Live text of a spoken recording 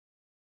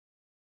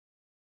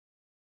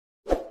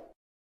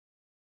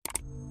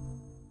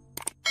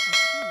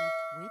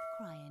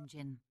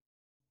margin.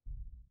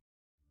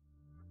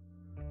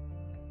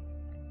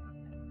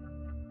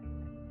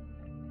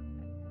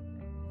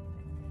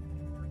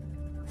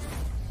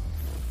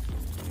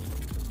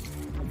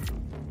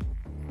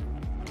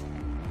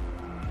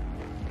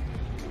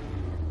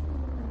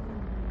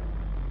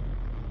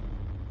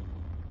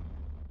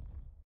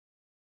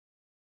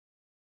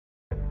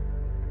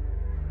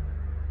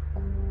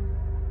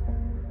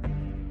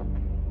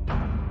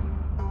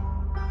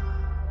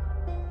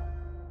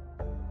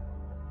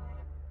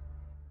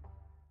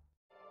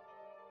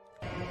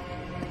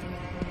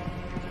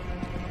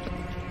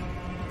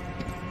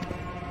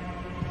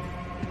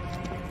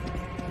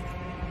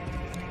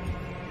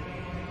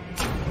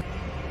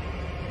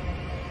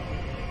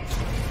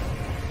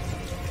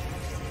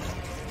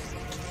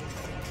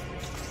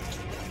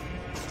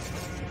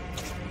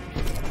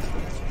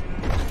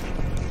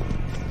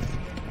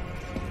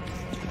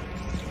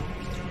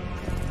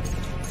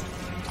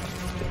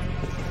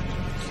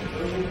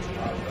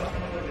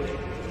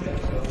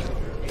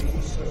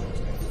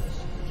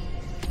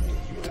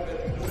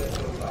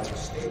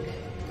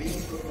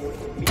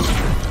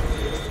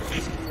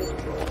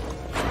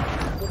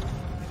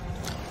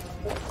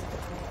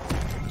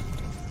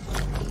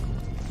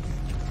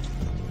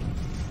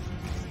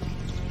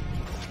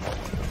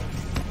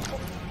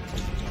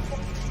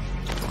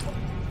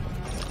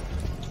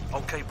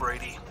 Okay,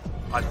 Brady.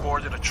 I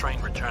boarded a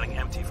train returning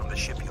empty from the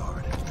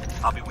shipyard.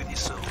 I'll be with you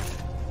soon.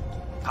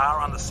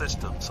 Power on the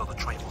system so the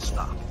train will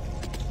stop.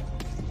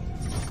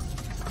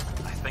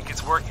 I think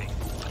it's working.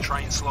 The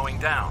train's slowing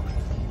down.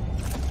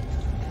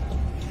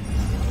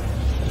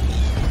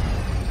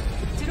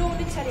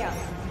 들어오는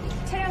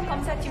차량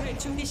검사팀을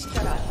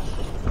준비시켜라.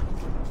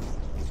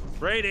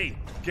 Brady,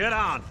 get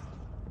on!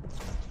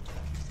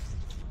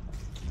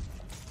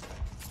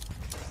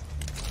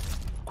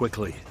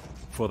 Quickly,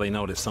 before they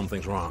notice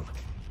something's wrong.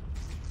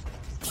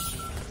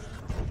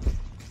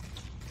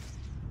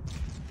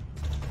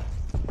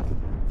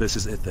 This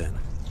is it then.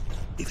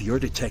 If you're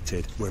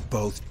detected, we're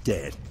both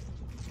dead.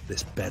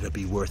 This better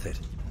be worth it.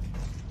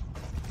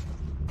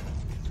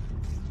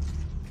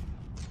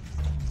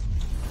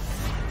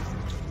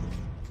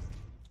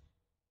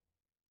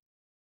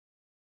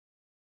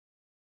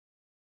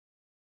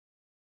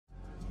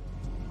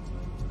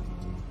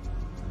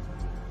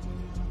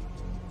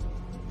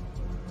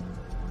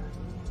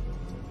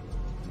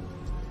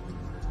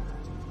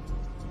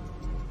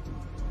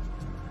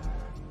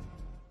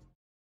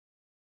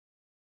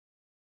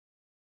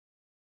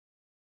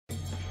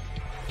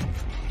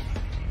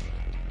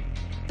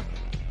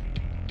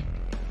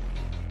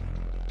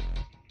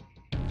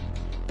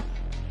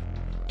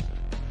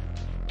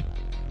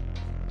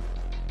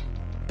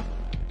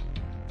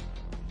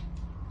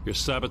 Your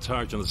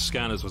sabotage on the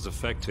scanners was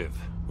effective.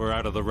 We're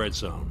out of the red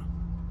zone.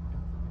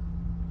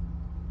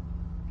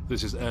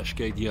 This is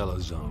Ashgate Yellow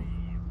Zone.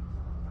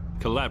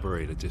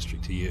 Collaborator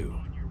district to you.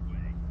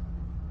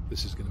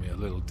 This is going to be a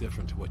little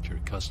different to what you're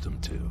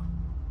accustomed to.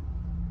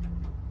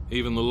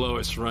 Even the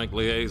lowest ranked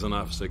liaison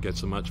officer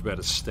gets a much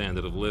better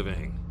standard of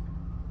living.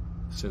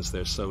 Since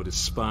they're so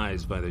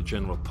despised by the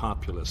general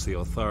populace, the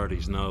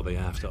authorities know they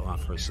have to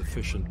offer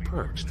sufficient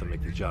perks to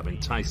make the job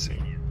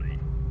enticing.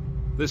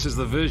 This is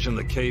the vision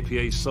the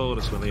KPA sold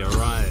us when they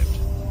arrived.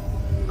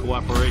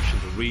 Cooperation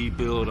to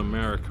rebuild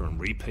America and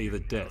repay the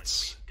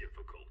debts.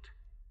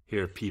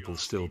 Here people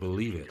still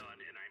believe it.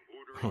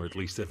 Or at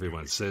least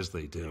everyone says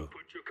they do.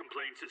 Put your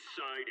complaints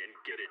aside and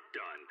get it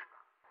done.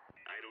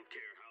 I don't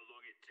care how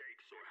long it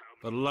takes or how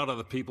But a lot of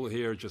the people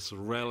here are just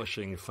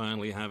relishing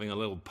finally having a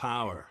little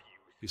power.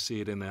 You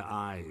see it in their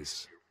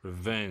eyes.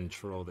 Revenge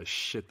for all the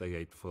shit they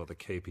ate before the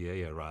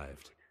KPA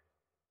arrived.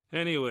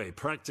 Anyway,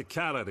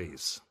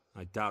 practicalities.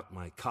 I doubt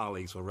my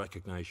colleagues will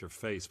recognize your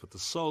face, but the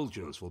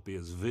soldiers will be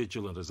as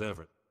vigilant as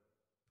ever.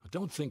 I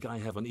don't think I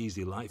have an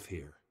easy life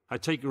here. I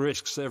take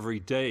risks every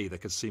day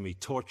that could see me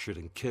tortured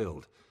and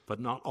killed, but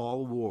not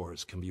all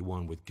wars can be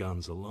won with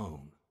guns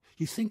alone.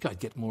 You think I'd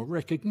get more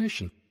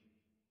recognition?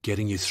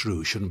 Getting you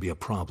through shouldn't be a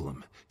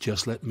problem.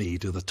 Just let me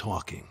do the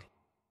talking.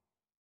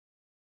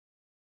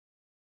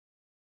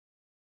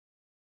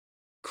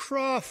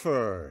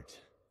 Crawford!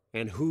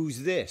 And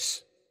who's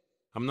this?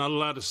 I'm not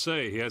allowed to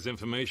say. He has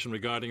information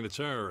regarding the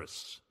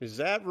terrorists. Is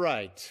that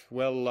right?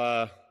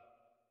 Well,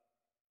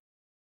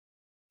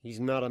 he's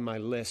not on my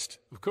list.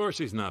 Of course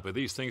he's not, but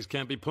these things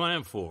can't be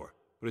planned for.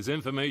 But his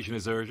information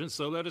is urgent,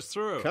 so let us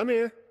through. Come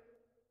here.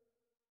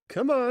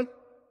 Come on.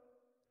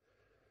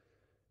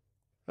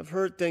 I've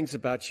heard things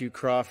about you,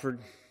 Crawford.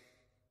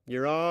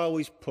 You're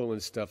always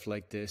pulling stuff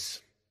like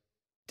this.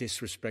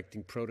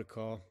 Disrespecting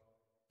protocol.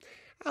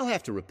 I'll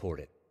have to report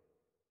it.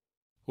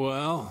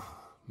 Well,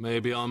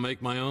 maybe I'll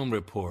make my own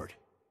report.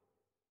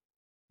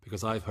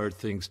 Because I've heard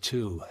things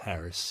too,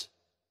 Harris.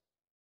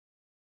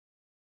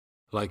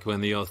 Like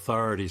when the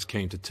authorities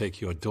came to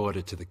take your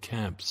daughter to the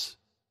camps.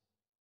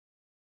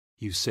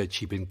 You said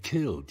she'd been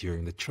killed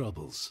during the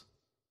Troubles.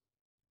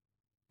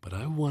 But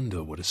I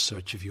wonder what a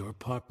search of your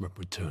apartment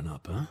would turn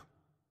up, huh?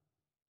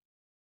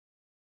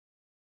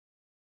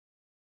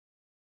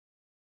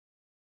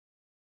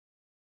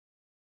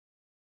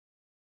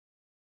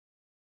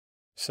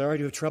 Sorry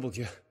to have troubled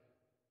you.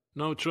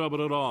 No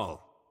trouble at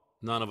all.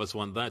 None of us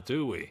want that,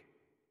 do we?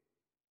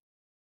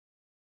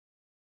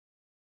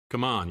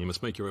 Come on, you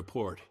must make your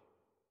report.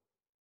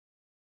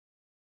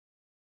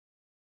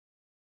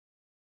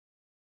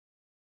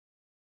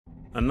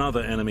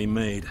 Another enemy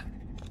made.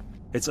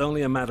 It's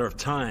only a matter of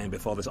time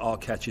before this all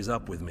catches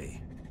up with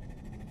me.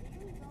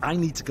 I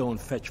need to go and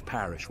fetch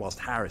Parrish whilst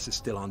Harris is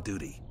still on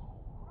duty.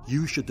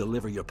 You should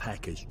deliver your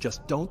package.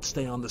 Just don't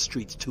stay on the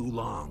streets too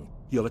long.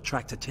 You'll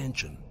attract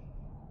attention.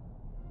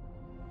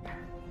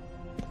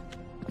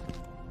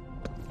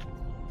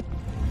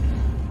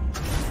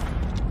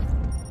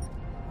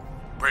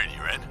 Brady,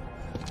 you in?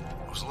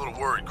 I was a little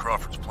worried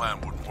Crawford's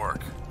plan wouldn't work.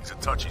 He's a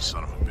touchy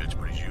son of a bitch,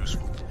 but he's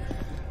useful.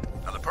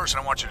 Now, the person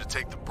I want you to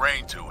take the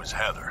brain to is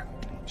Heather.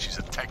 She's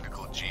a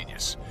technical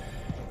genius.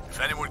 If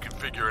anyone can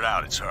figure it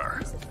out, it's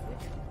her.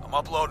 I'm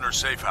uploading her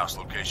safe house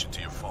location to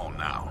your phone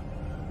now.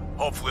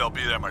 Hopefully I'll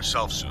be there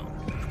myself soon,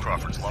 if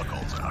Crawford's luck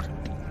holds out.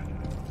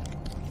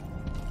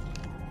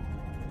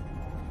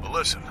 But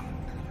listen,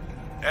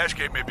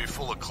 Ashgate may be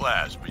full of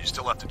class, but you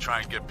still have to try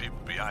and get people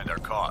behind our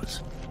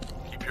cause.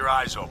 Keep your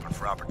eyes open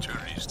for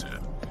opportunities to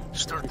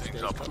stir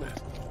things up a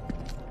bit.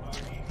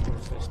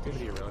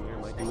 Festivity around here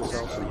might do us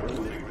all some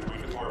good.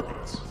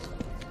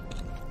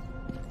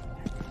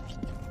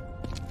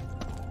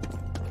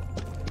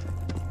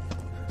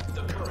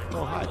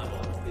 Oh, hi.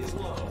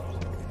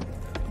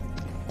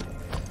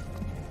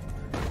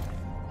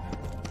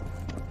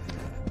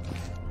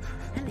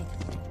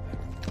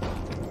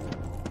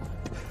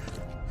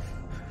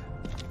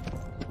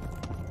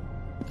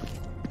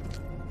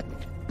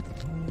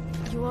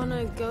 You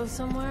wanna go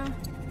somewhere?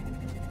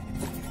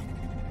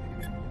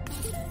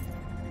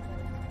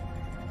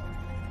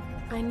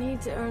 I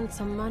need to earn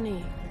some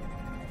money.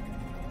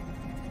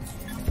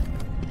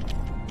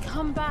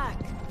 Come back,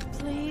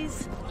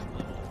 please.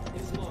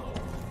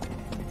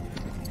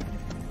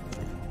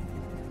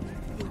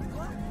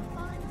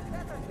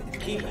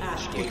 Keep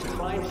Ashgate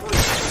crime-free.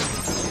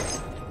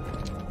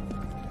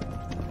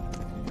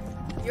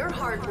 Your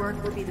hard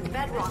work will be the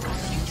bedrock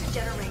of future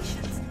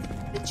generations.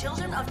 The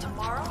children of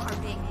tomorrow are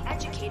being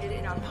educated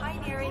in our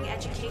pioneering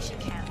education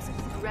camps,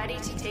 ready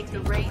to take the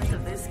reins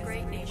of this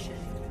great nation.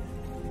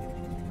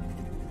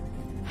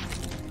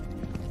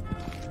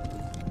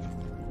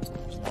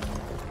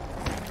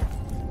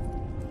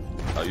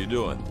 How you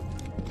doing?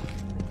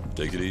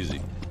 Take it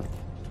easy.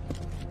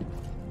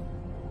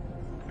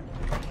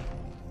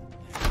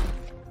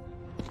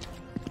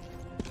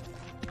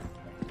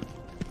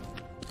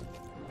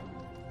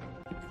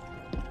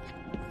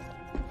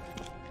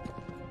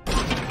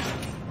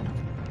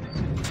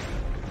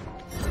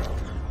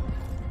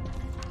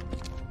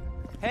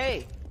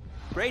 Hey,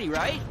 Brady,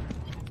 right?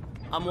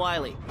 I'm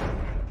Wiley.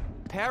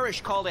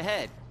 Parrish called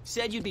ahead.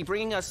 Said you'd be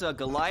bringing us a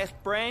Goliath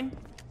brain?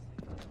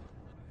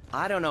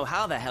 I don't know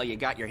how the hell you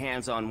got your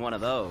hands on one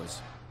of those.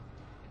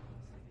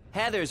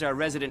 Heather's our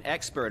resident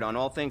expert on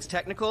all things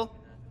technical.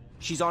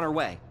 She's on her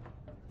way.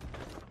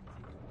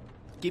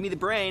 Give me the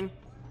brain,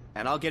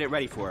 and I'll get it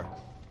ready for her.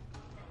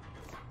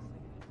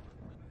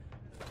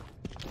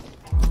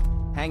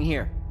 Hang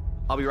here.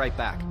 I'll be right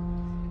back.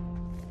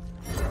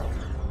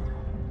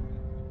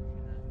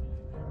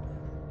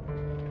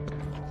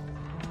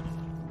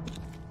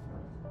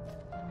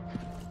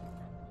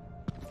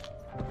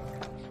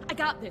 I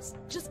got this.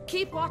 Just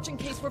keep watch in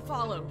case we're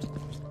followed.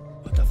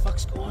 What the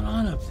fuck's going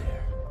on up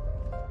there?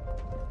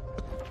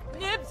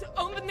 Nibs,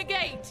 open the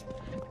gate!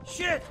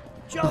 Shit!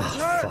 Joe's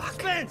hurt! Fuck.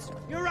 Spence,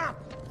 you're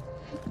up!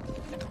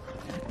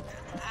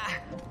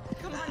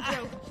 Come on,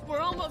 Joe. We're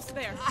almost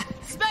there.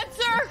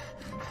 Spencer!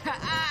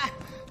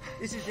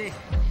 This is it.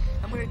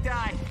 I'm gonna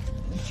die.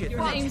 Shit,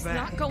 Your name's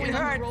not going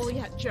on the roll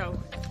yet, Joe.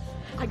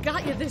 I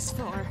got you this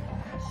far.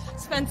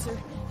 Spencer,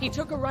 he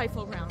took a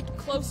rifle round,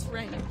 close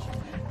range.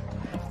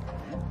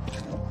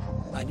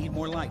 I need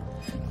more light.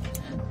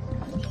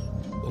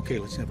 Okay,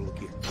 let's have a look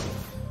here.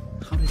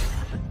 How did it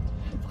happen?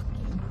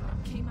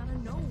 Came out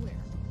of nowhere.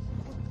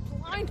 We're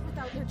blind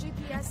without their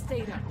GPS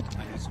data.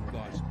 I need some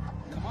guards.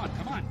 Come on,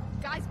 come on.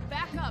 Guys,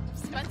 back up.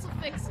 Spence will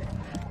fix it.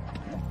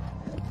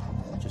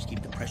 Just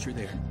keep the pressure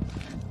there.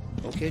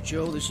 Okay,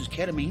 Joe, this is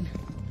ketamine.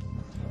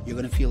 You're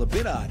gonna feel a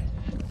bit odd.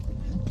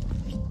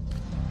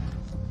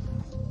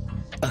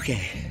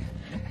 Okay.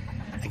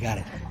 I got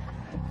it.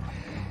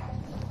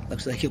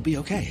 Looks like you'll be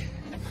okay.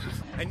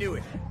 I knew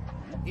it.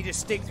 Need a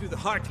stake through the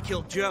heart to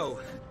kill Joe.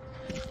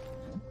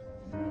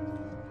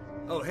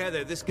 Oh,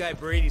 Heather, this guy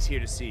Brady's here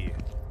to see you.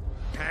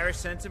 Parrish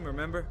sent him,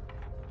 remember?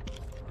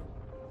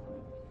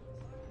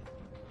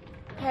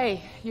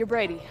 Hey, you're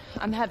Brady.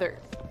 I'm Heather.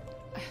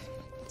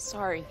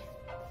 Sorry.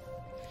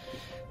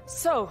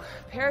 So,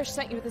 Parrish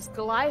sent you this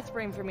Goliath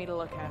brain for me to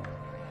look at.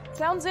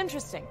 Sounds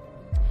interesting.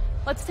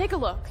 Let's take a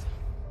look.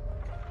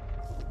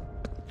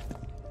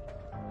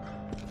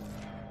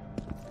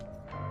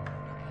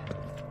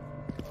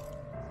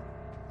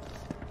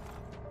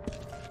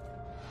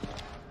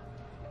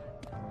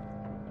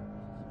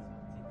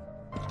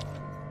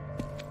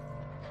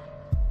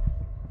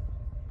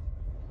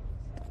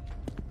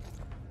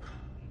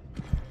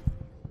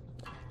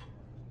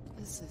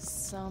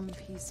 some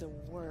piece of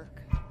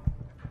work.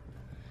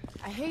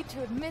 I hate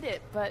to admit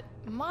it, but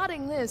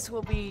modding this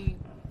will be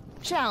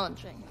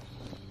challenging.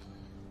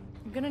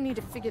 I'm gonna need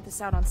to figure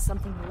this out on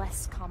something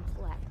less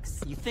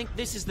complex. You think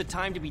this is the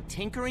time to be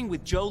tinkering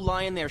with Joe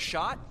lying there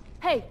shot?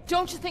 Hey,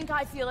 don't you think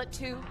I feel it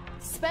too?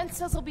 Spence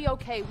says he'll be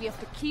okay. We have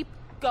to keep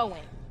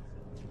going.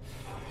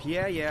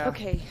 Yeah.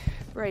 Okay,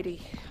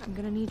 Brady, I'm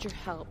gonna need your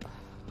help.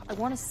 I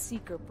want a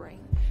seeker brain.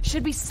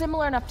 Should be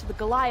similar enough to the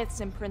Goliath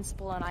Sim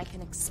principle, and I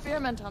can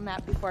experiment on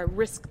that before I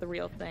risk the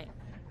real thing.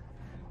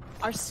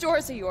 Our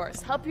stores are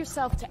yours. Help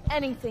yourself to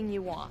anything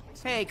you want.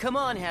 Hey, come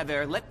on,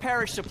 Heather. Let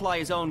Parrish supply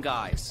his own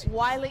guys.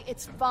 Wiley,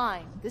 it's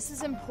fine. This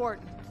is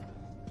important.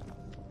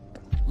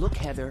 Look,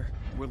 Heather,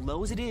 we're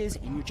low as it is,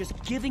 and you're just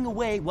giving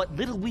away what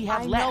little we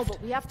have left. I know,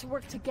 but we have to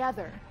work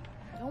together.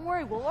 Don't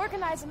worry, we'll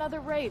organize another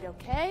raid,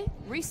 okay?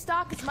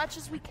 Restock as much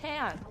as we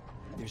can.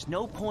 There's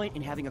no point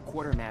in having a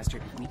quartermaster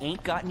if we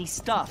ain't got any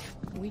stuff.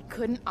 We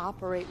couldn't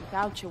operate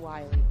without you,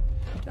 Wiley.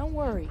 Don't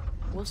worry,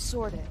 we'll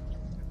sort it.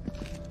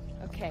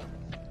 Okay.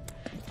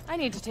 I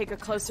need to take a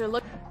closer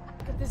look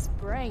at this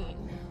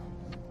brain.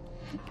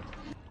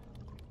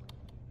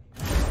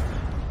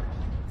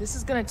 This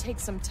is gonna take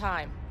some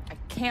time. I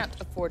can't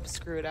afford to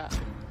screw it up.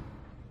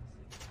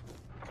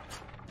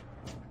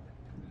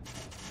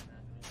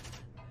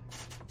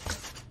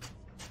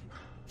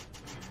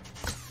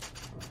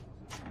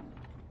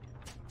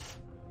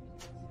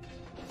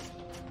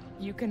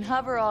 You can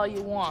hover all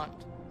you want.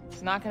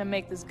 It's not gonna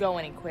make this go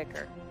any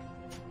quicker.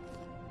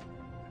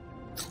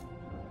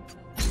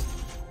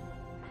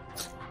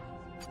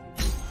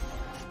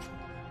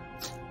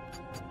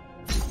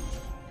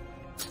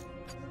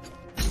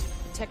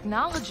 The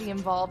technology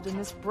involved in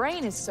this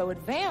brain is so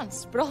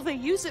advanced, but all they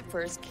use it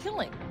for is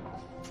killing.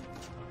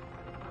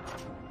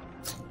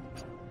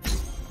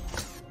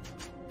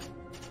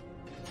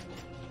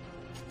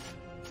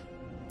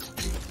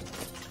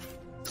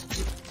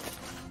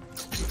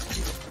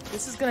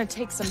 This is gonna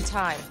take some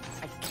time.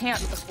 I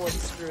can't afford to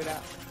screw it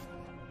up.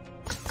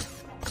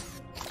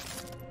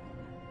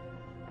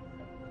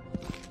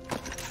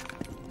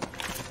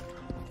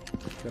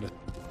 Got it.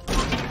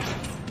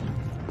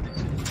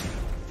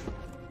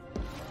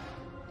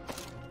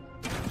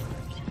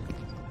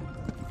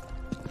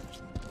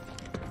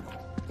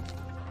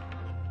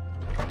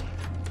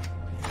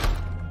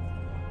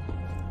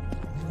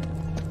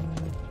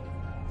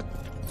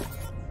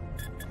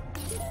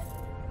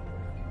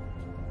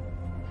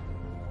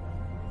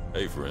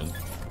 Hey, friend.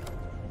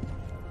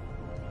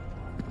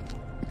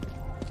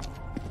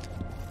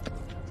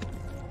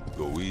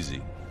 Go easy.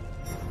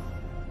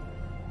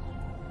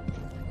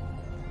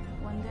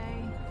 One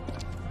day,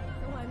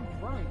 oh, I'm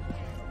drunk.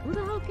 Who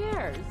the hell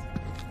cares?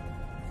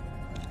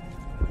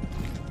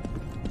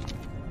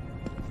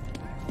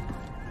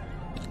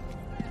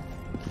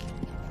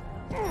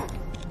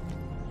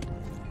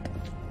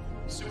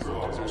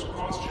 Supervisors,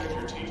 cross-check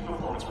your team's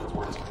performance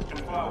reports and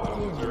file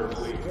them with their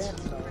please.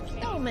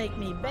 Don't make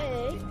me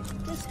beg.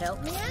 Just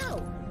help me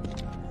out.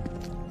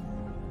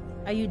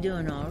 Are you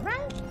doing all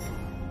right?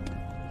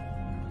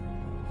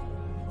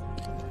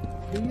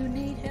 Do you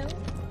need help?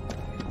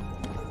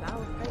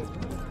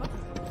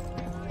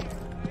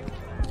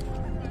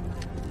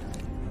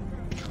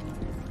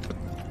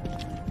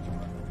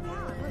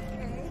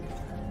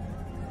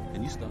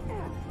 Can you stop?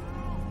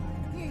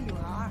 Here you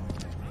are.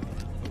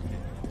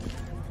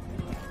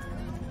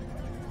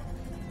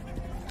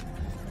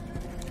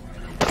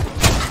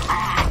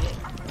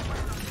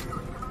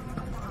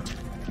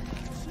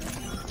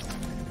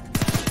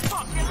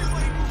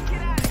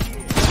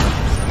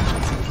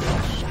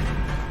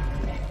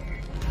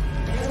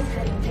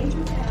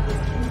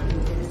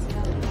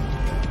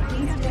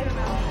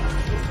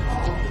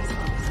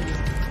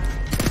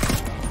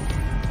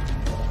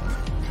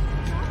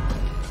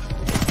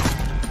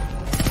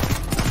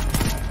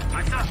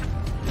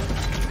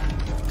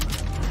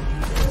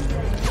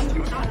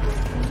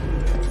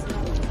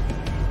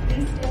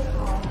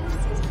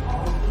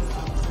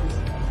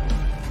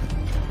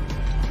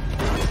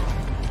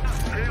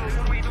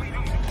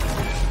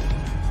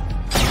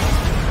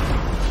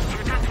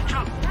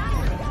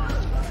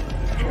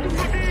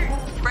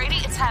 Brady,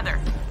 it's Heather.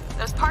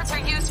 Those parts are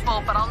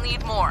useful, but I'll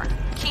need more.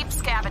 Keep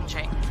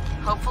scavenging.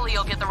 Hopefully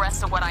you'll get the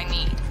rest of what I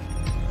need.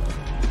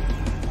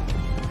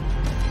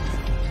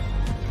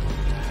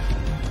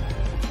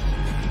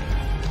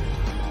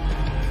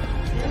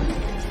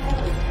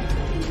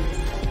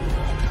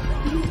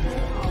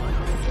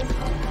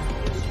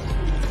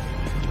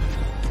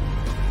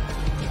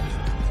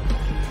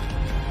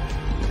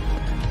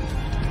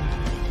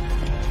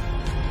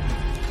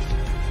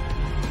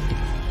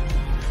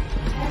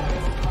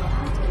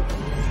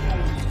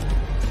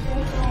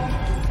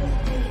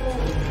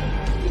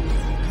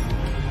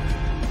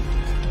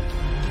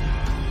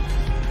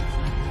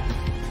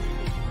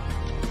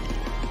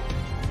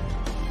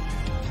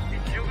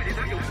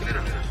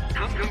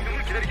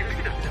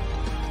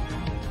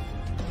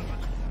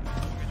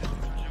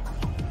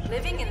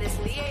 Living in this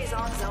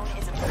liaison zone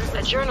is a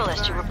privilege. A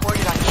journalist who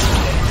reported on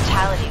Indian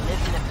brutality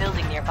lives in a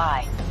building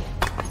nearby.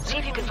 See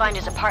if you can find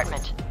his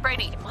apartment.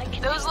 Brady,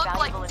 those look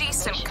like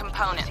decent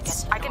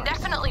components. I can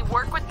definitely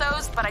work with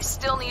those, but I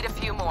still need a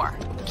few more.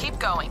 Keep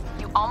going.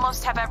 You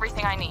almost have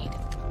everything I need.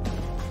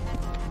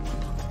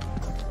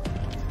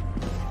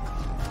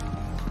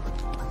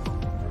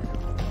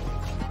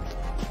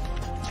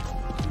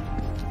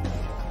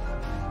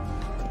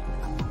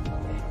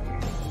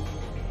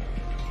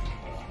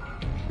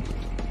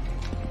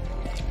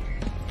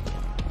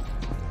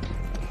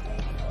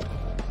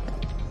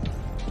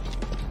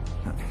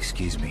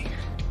 Excuse me.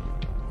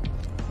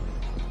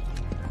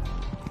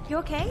 You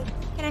okay?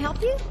 Can I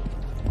help you?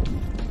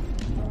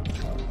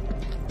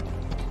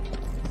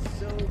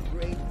 So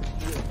great.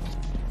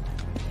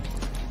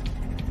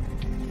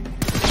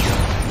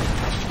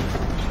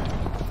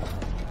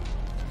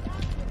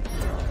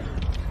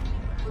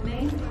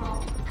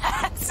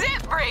 That's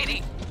it,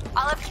 Brady!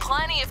 I'll have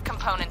plenty of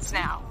components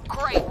now.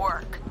 Great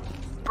work.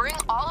 Bring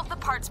all of the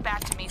parts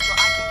back to me so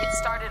I can get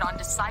started on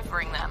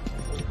deciphering them.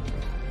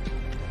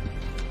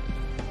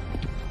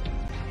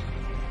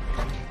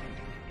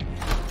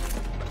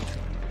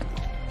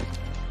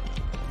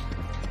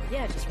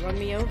 Yeah, just run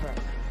me over.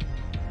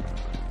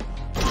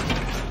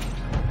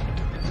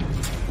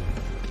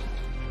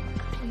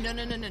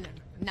 No.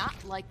 Not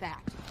like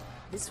that.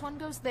 This one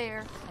goes there,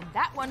 and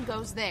that one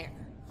goes there.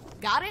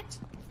 Got it?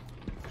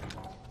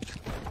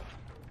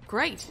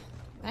 Great.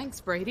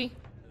 Thanks, Brady.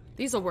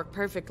 These'll work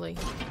perfectly.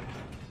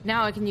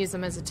 Now I can use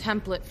them as a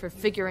template for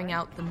figuring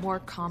out the more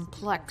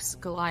complex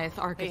Goliath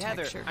Hey,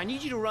 architecture. Heather, I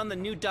need you to run the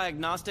new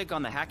diagnostic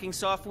on the hacking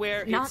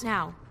software. Not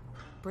now.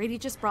 Brady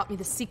just brought me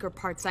the secret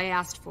parts I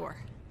asked for.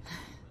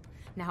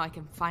 Now I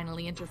can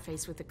finally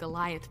interface with the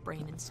Goliath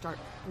brain and start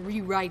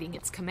rewriting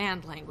its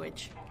command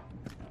language.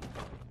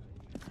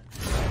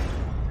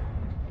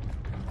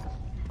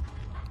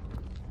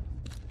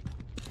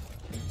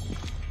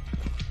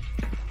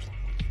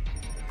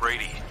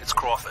 Brady, it's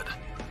Crawford.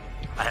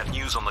 I have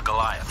news on the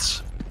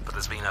Goliaths, but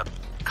there's been a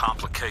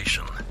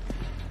complication.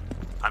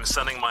 I'm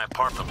sending my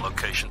apartment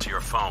location to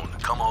your phone.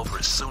 Come over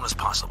as soon as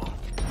possible.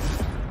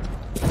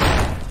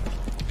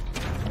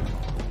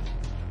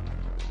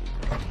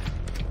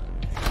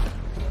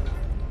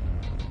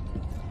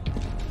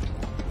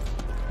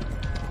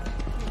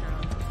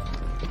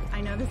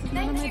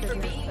 Thank you for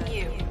being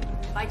you.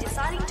 By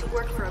deciding to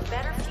work for a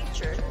better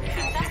future,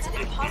 you invested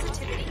in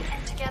positivity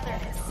and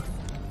togetherness.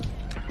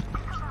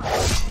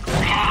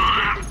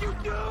 What did you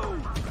do?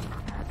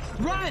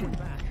 Run!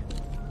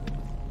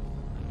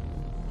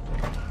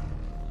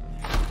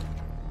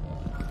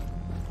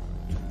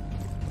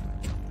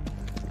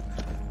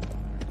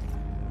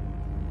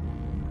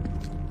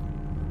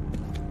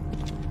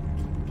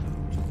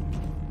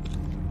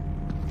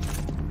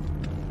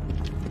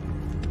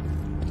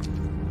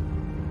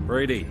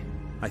 Brady,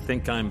 I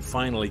think I'm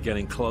finally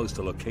getting close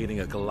to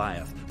locating a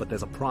Goliath, but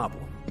there's a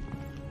problem.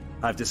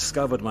 I've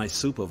discovered my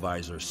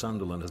supervisor,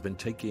 Sunderland, has been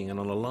taking an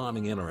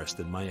alarming interest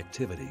in my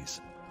activities.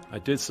 I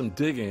did some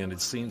digging and it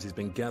seems he's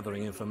been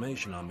gathering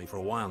information on me for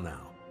a while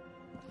now.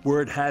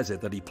 Word has it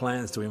that he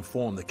plans to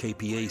inform the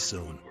KPA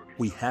soon.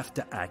 We have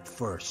to act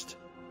first.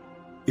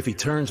 If he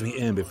turns me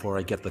in before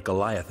I get the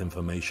Goliath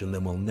information,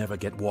 then we'll never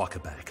get Walker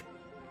back.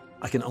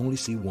 I can only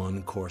see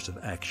one course of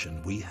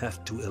action. We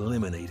have to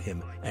eliminate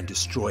him and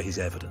destroy his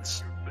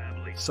evidence.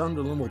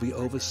 Sunderland will be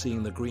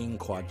overseeing the Green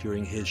Quad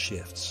during his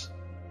shifts.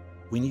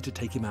 We need to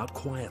take him out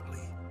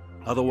quietly.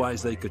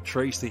 Otherwise, they could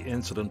trace the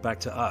incident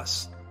back to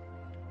us.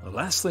 The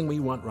last thing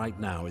we want right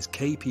now is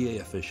KPA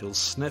officials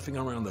sniffing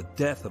around the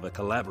death of a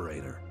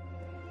collaborator.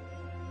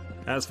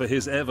 As for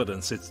his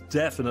evidence, it's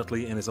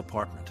definitely in his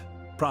apartment.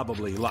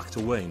 Probably locked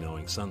away,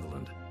 knowing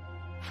Sunderland.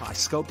 I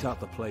scoped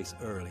out the place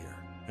earlier,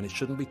 and it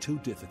shouldn't be too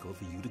difficult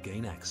for you to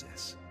gain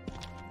access.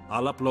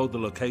 I'll upload the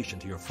location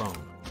to your phone.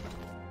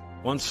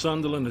 Once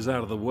Sunderland is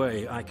out of the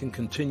way, I can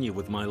continue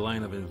with my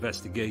line of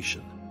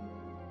investigation.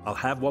 I'll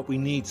have what we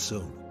need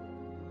soon.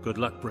 Good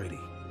luck, Brady.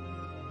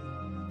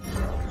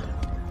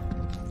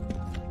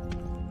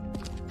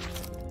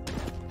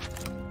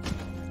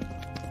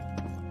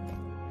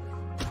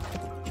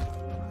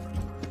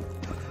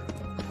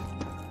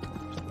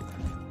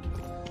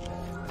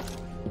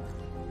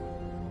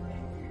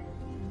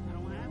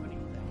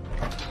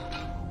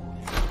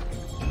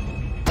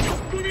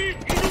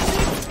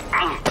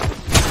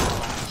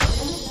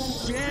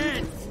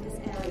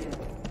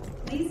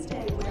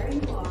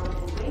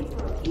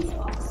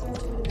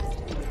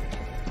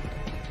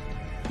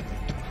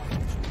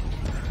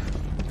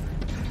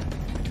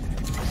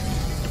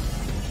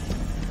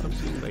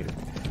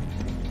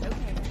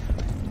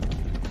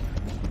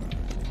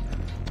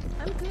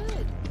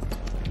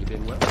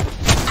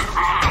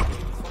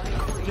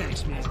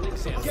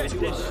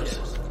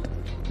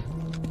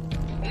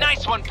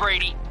 Nice one,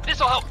 Brady.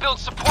 This'll help build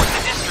support in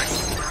the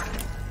district.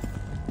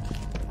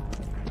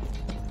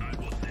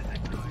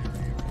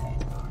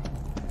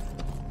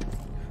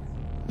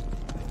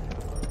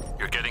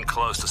 You're getting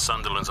close to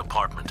Sunderland's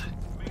apartment.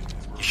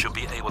 You should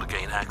be able to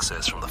gain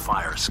access from the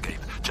fire escape.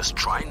 Just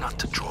try not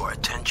to draw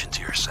attention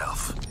to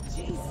yourself.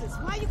 Jesus,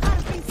 why you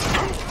gotta be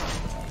so...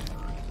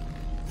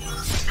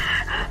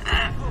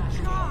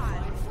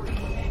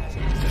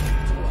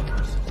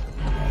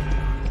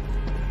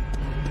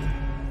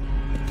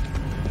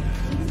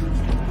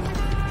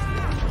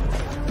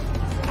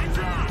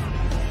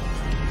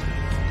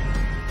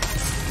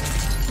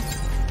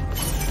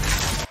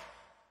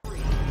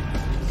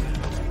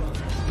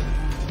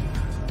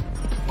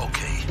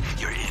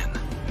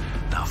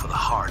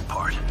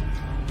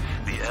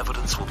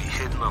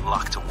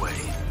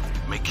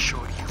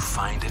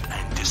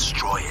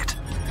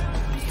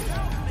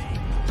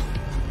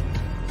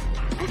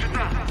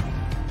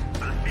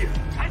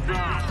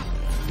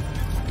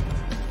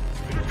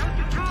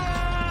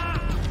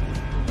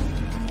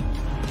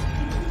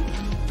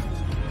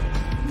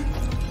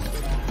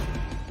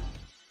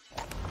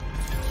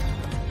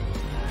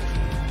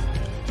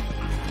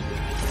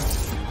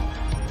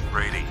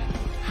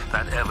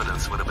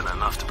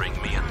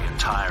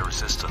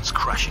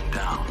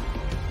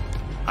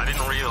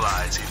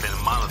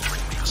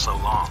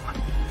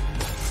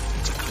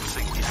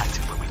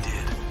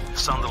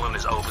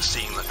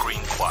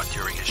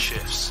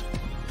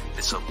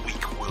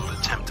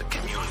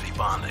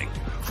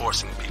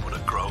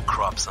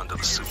 Under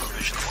the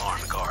supervision of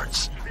armed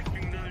guards.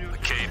 The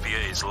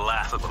KPA's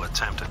laughable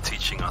attempt at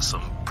teaching us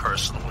some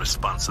personal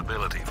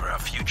responsibility for our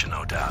future,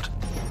 no doubt.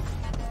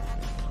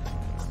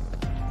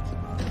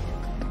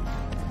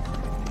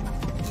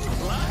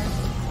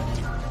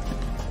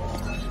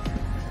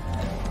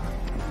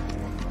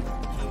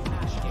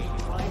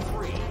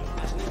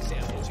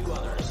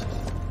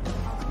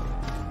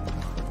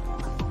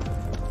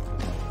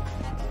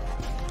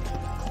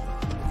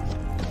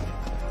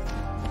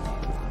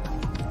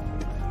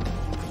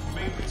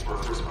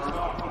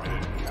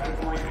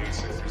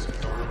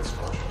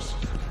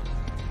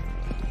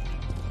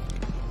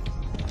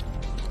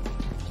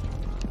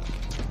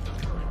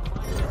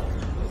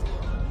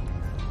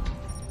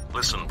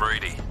 Listen,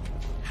 Brady.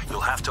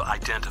 You'll have to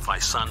identify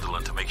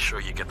Sunderland to make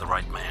sure you get the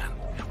right man.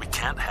 We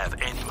can't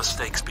have any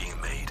mistakes being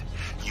made.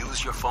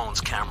 Use your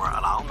phone's camera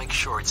and I'll make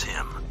sure it's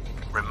him.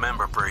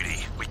 Remember,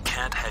 Brady, we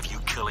can't have you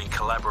killing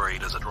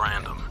collaborators at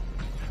random.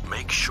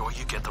 Make sure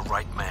you get the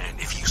right man.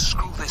 If you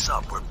screw this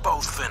up, we're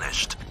both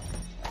finished.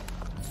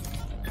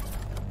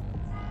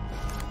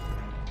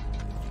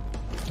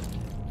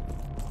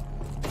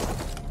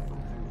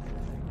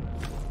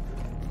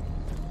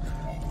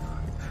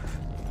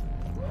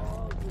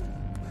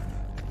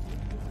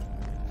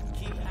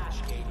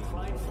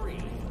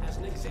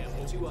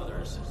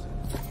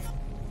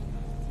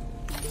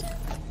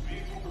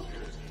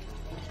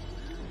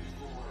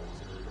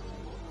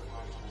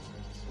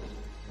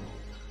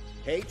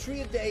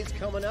 Patriot Day's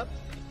coming up.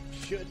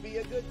 Should be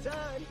a good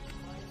time.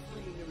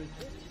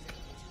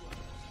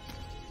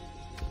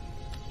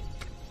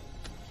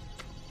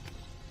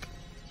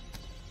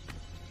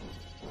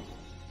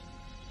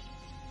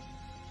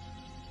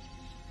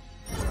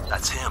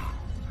 That's him.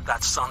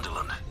 That's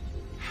Sunderland.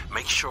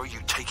 Make sure you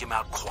take him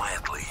out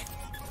quietly.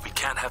 We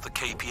can't have the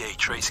KPA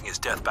tracing his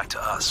death back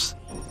to us.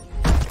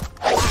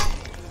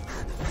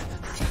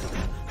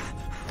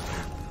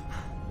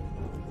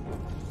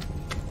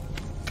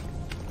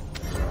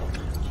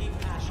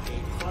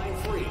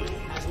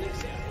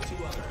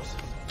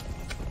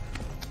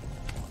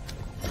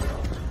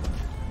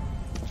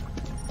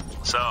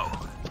 So,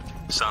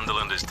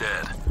 Sunderland is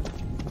dead.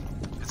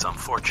 It's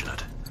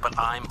unfortunate, but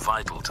I'm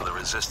vital to the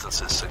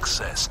Resistance's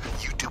success.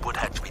 You do what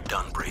had to be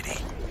done, Brady.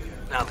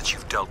 Now that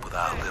you've dealt with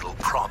our little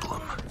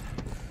problem,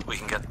 we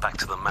can get back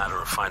to the matter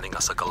of finding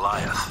us a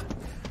Goliath.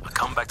 I'll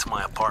come back to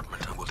my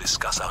apartment and we'll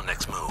discuss our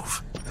next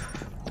move.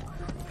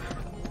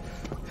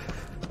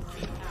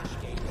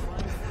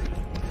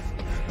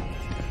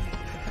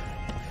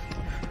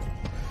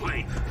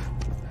 Wait.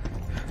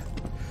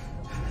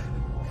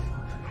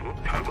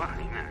 별거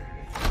아니네.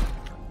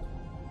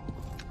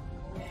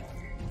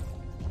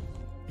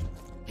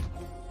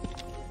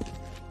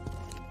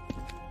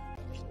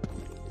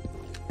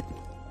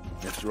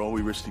 After all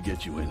we risked to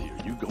get you in here,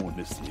 you go and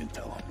miss the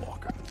intel on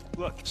Walker.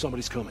 Look,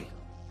 somebody's coming.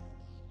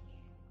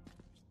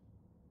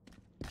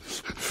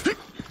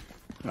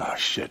 Ah,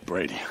 shit,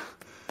 Brady.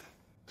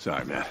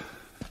 Sorry, man.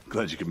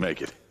 Glad you could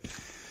make it.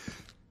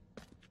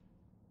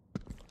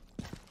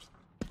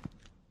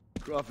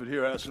 Crawford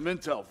here has some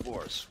intel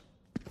for us.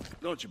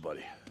 Don't you,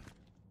 buddy?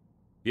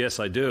 Yes,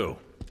 I do.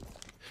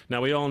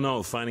 Now, we all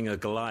know finding a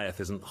Goliath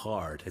isn't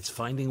hard. It's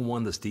finding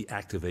one that's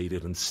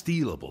deactivated and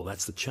stealable.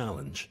 That's the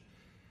challenge.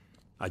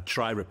 I'd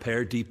try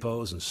repair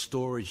depots and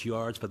storage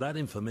yards, but that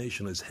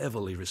information is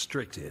heavily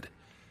restricted.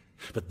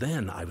 But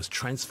then I was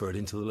transferred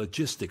into the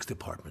logistics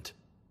department.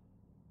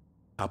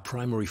 Our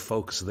primary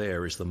focus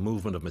there is the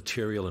movement of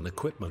material and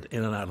equipment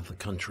in and out of the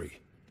country.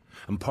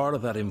 And part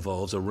of that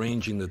involves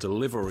arranging the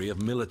delivery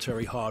of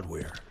military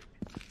hardware.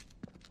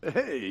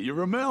 Hey,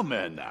 you're a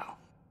mailman now.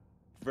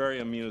 Very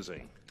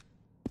amusing.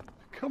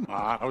 Come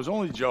on, I was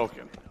only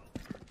joking.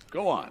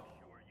 Go on.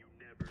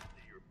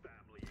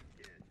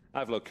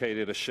 I've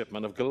located a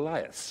shipment of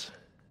Goliaths.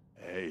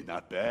 Hey,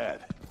 not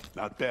bad.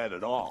 Not bad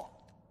at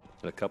all.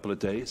 In a couple of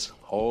days,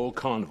 whole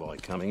convoy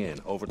coming in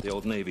over at the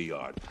old Navy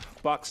Yard.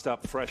 Boxed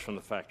up fresh from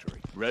the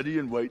factory. Ready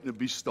and waiting to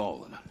be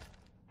stolen.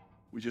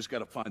 We just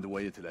gotta find a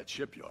way into that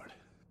shipyard.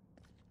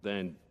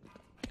 Then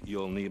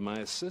you'll need my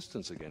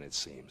assistance again, it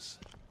seems.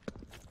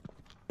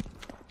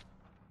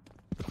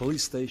 The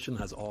police station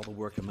has all the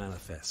worker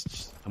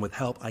manifests, and with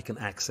help I can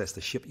access the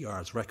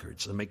shipyard's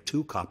records and make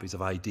 2 copies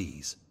of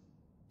IDs.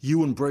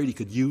 You and Brady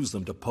could use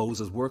them to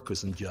pose as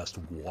workers and just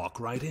walk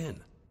right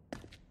in.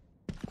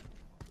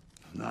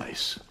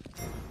 Nice.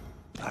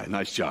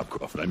 Nice job,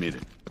 Crawford. I mean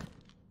it.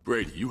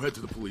 Brady, you head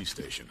to the police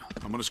station.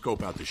 I'm gonna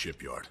scope out the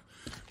shipyard.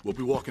 We'll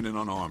be walking in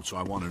unarmed, so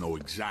I want to know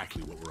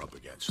exactly what we're up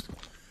against.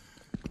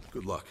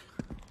 Good luck.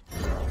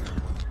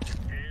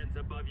 Hands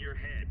above your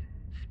head.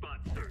 Spot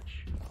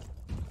search.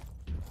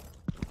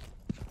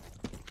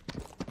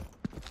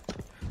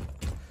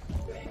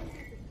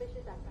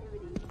 Suspicious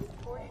activity.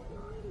 Report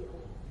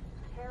immediately.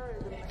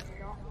 Terrorism is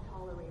not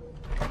tolerated.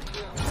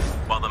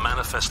 While the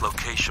manifest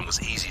location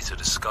was easy to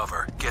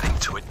discover, getting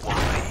to it won't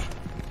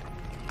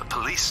be. The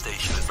police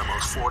station is the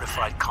most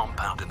fortified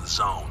compound in the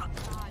zone.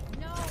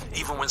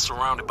 Even when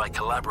surrounded by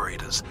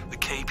collaborators, the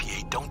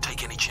KPA don't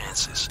take any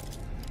chances.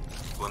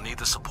 We'll need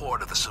the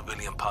support of the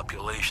civilian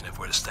population if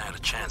we're to stand a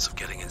chance of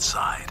getting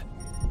inside.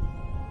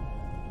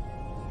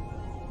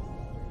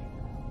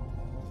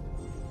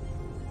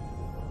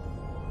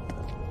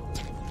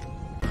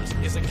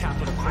 Is a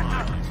capital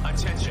crime.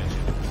 Attention.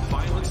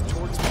 Violence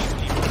towards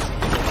peacekeepers.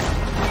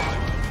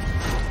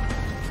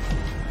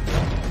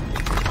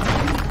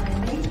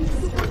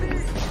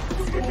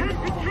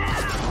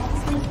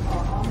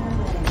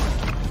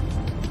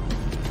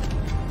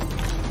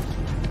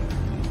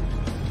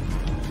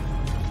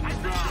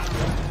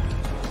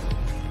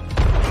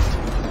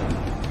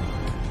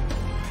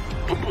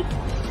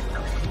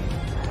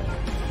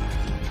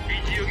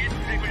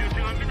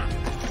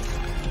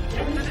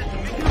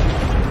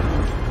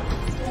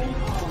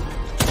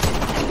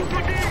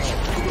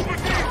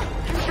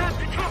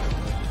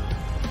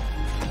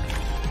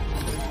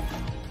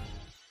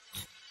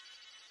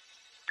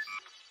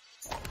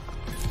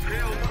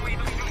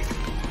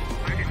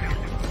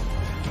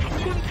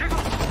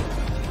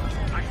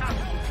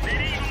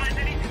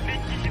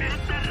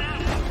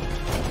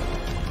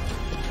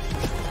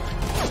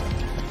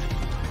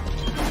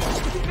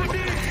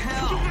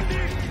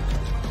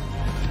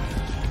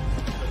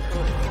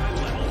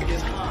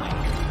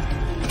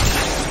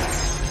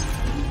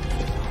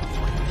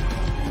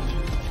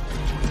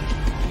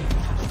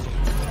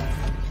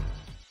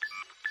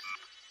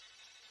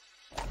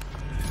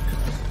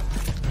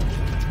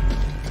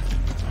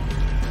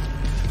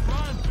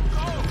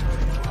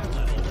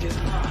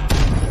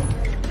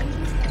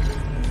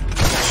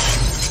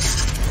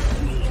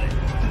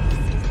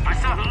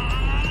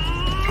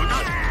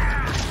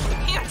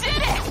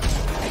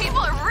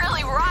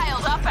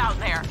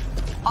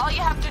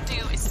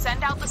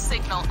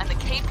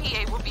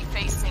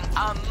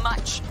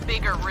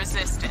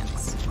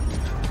 Resistance.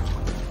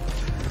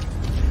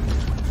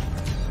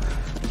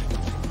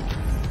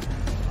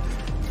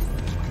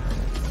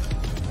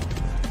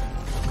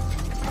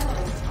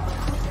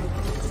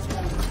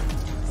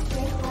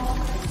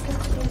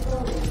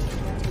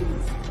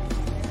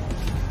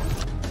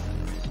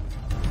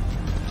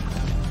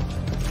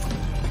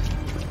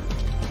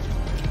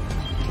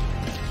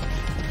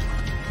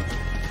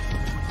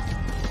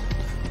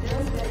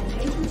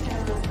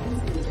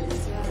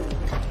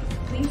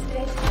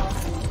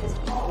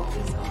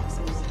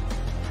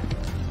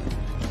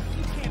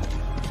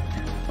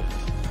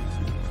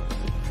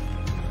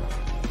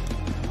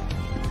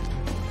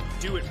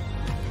 Do it.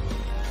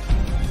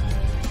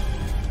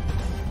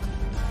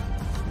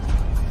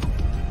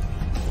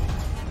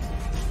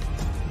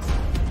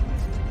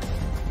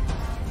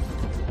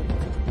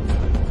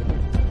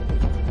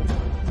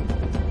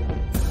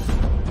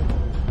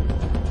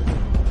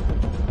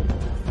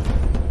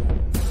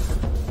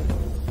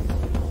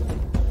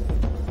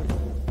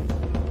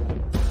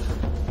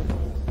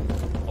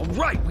 All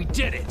right, we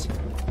did it.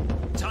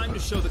 Time to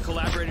show the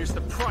collaborators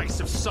the price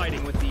of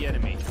siding with the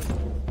enemy.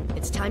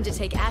 It's time to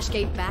take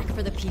Ashgate back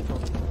for the people.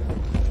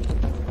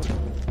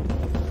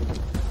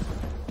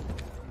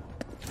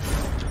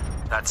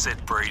 That's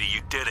it, Brady.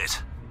 You did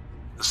it.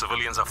 The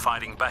civilians are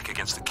fighting back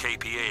against the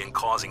KPA and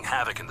causing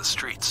havoc in the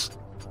streets.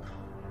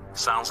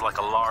 Sounds like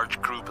a large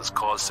group has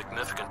caused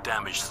significant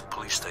damage to the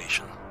police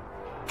station.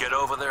 Get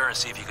over there and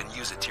see if you can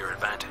use it to your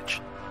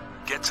advantage.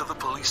 Get to the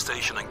police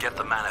station and get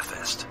the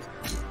manifest.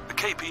 The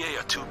KPA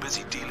are too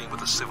busy dealing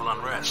with the civil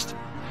unrest.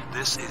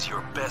 This is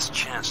your best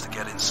chance to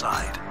get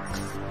inside.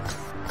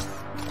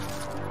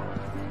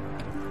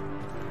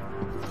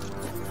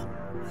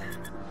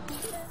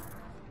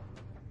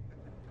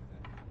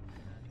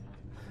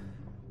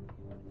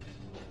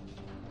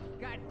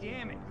 God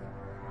damn it.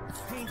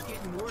 This pain's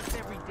getting worse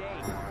every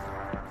day.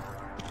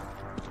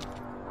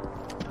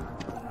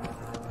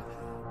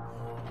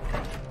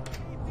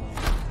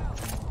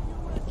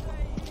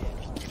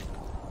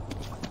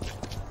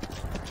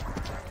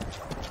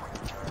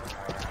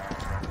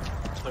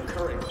 The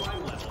current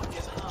crime level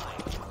is high.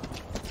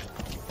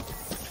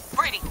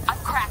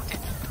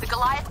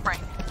 Goliath brain.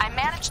 I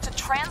managed to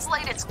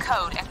translate its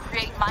code and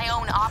create my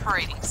own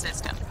operating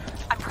system.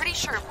 I'm pretty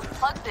sure if we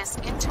plug this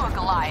into a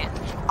Goliath,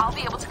 I'll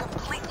be able to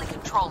completely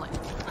control it.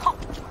 Oh,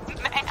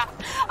 man,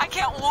 I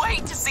can't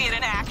wait to see it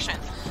in action.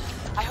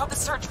 I hope the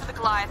search for the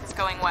Goliath is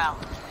going well.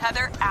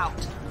 Heather, out.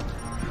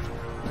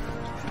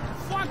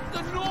 Fuck the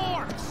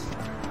Norks!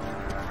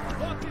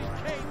 Fucking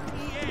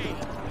KPA!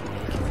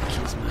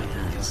 Kiss my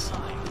ass.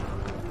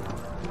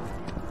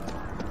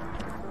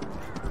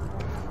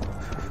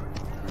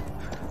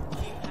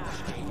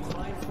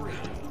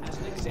 As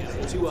an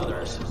example, 2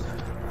 others.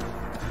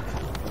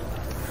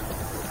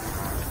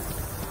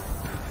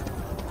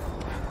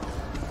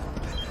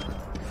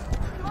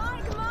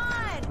 Come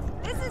on!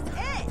 This is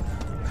it!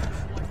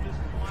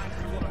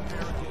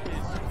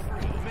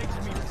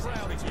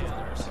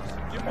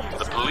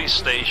 The police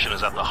station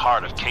is at the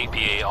heart of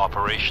KPA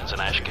operations in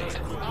Ashgate.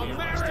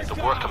 The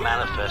worker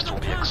manifest will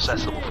be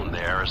accessible from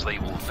there, as they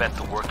will vet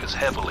the workers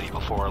heavily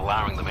before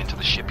allowing them into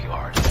the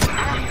shipyard.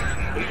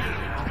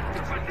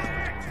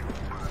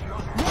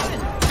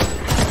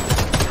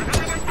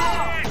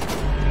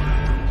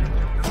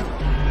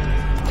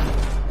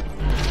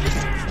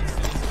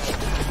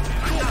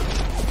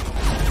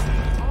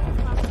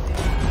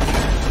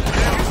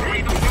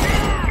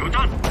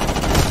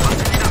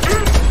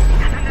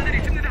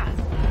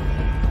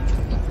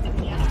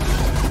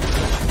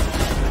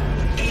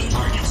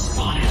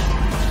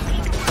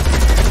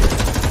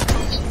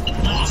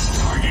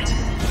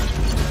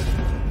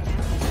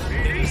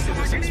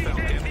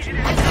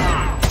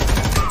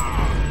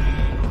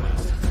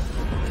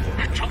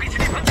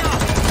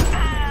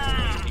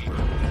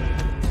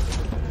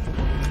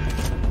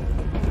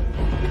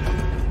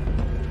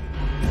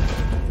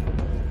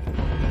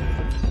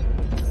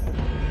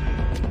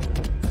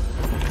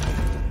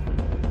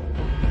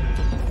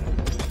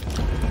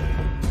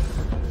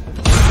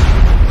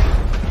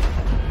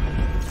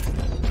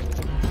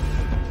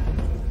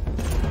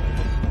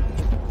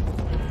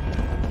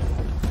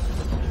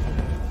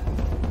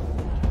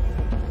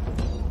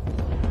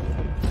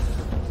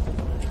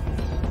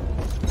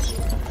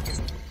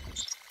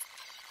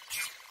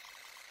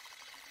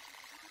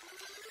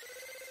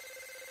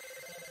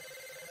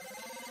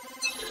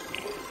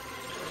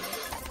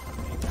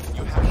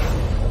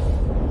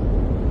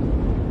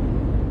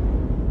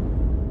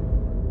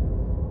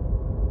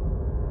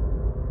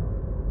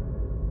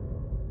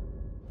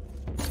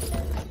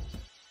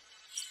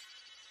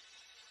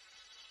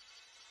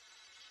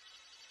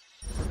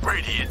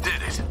 Brady, you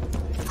did it.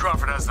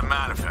 Crawford has the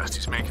manifest.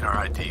 He's making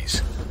our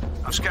IDs.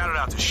 I've scouted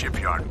out the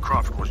shipyard, and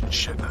Crawford wasn't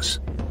shitting us.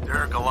 There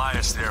are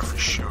Goliaths there for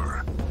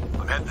sure.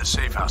 I'm heading to the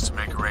safe house to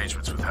make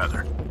arrangements with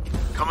Heather.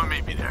 Come and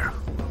meet me there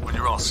when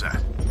you're all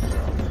set.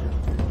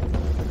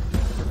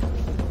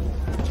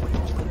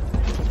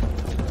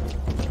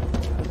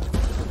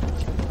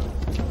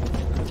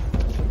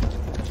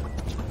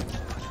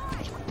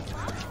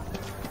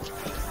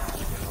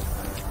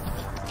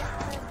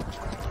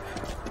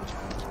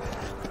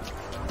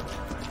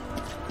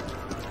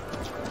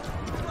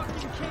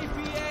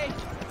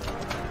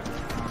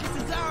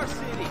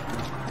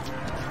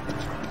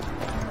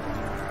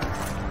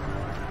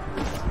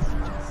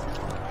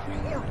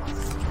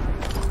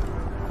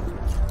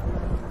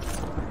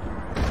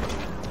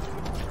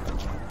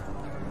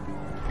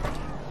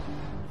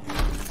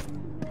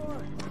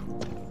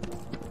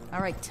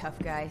 All right, tough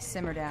guy,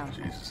 simmer down.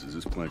 Jesus, is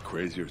this plan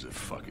crazy or is it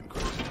fucking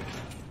crazy?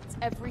 It's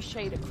every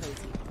shade of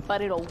crazy,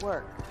 but it'll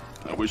work.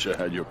 I wish I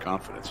had your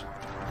confidence.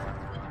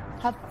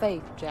 Have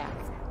faith, Jack.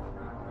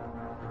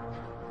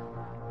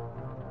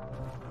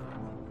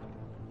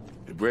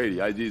 Hey,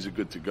 Brady, IDs are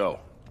good to go.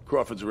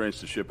 Crawford's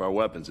arranged to ship our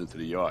weapons into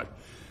the yard.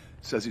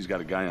 Says he's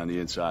got a guy on the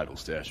inside who'll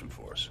stash them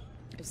for us.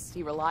 Is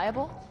he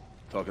reliable?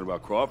 Talking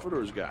about Crawford or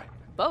his guy?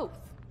 Both.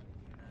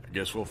 I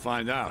guess we'll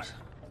find out.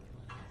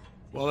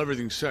 Well,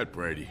 everything's set,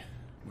 Brady.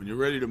 When you're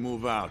ready to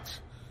move out,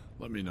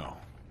 let me know.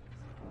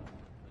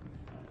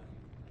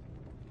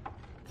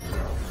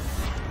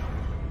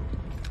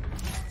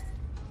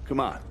 Come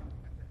on.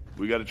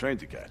 We got a train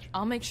to catch.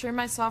 I'll make sure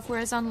my software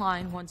is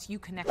online once you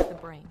connect the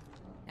brain.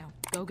 Now,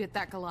 go get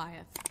that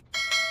Goliath.